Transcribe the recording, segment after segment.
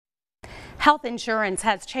Health insurance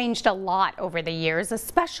has changed a lot over the years,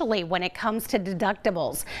 especially when it comes to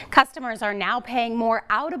deductibles. Customers are now paying more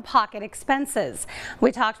out-of-pocket expenses.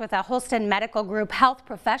 We talked with a Holston Medical Group health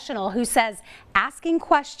professional who says asking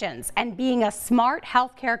questions and being a smart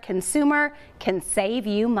healthcare consumer can save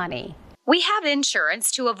you money. We have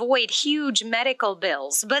insurance to avoid huge medical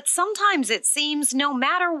bills, but sometimes it seems no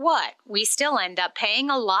matter what, we still end up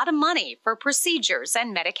paying a lot of money for procedures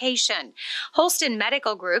and medication. Holston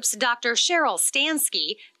Medical Group's Dr. Cheryl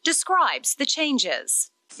Stanski describes the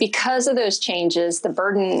changes. Because of those changes, the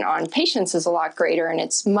burden on patients is a lot greater, and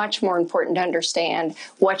it's much more important to understand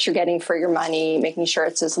what you're getting for your money, making sure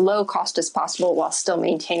it's as low cost as possible while still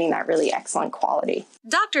maintaining that really excellent quality.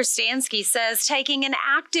 Dr. Stanski says taking an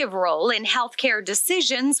active role in healthcare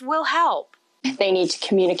decisions will help. They need to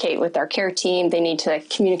communicate with their care team. They need to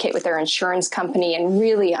communicate with their insurance company and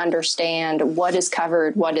really understand what is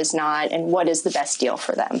covered, what is not, and what is the best deal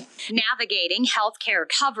for them. Navigating healthcare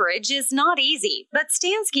coverage is not easy, but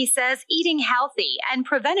Stanski says eating healthy and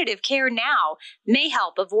preventative care now may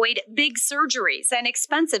help avoid big surgeries and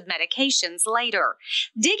expensive medications later.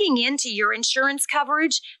 Digging into your insurance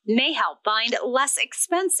coverage may help find less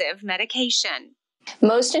expensive medication.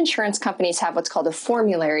 Most insurance companies have what's called a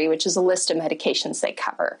formulary, which is a list of medications they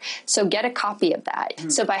cover. So get a copy of that.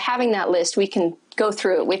 So by having that list, we can go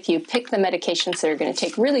through it with you, pick the medications that are going to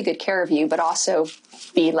take really good care of you, but also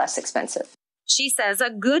be less expensive. She says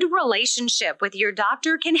a good relationship with your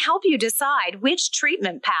doctor can help you decide which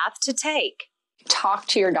treatment path to take. Talk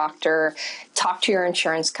to your doctor, talk to your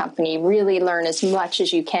insurance company, really learn as much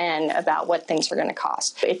as you can about what things are going to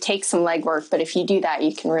cost. It takes some legwork, but if you do that,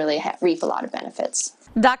 you can really reap a lot of benefits.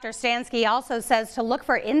 Dr. Stanski also says to look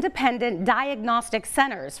for independent diagnostic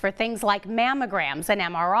centers for things like mammograms and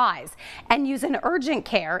MRIs, and use an urgent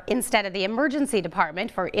care instead of the emergency department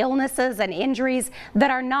for illnesses and injuries that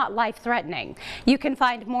are not life-threatening. You can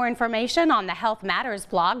find more information on the Health Matters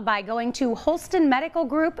blog by going to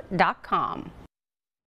holstonmedicalgroup.com.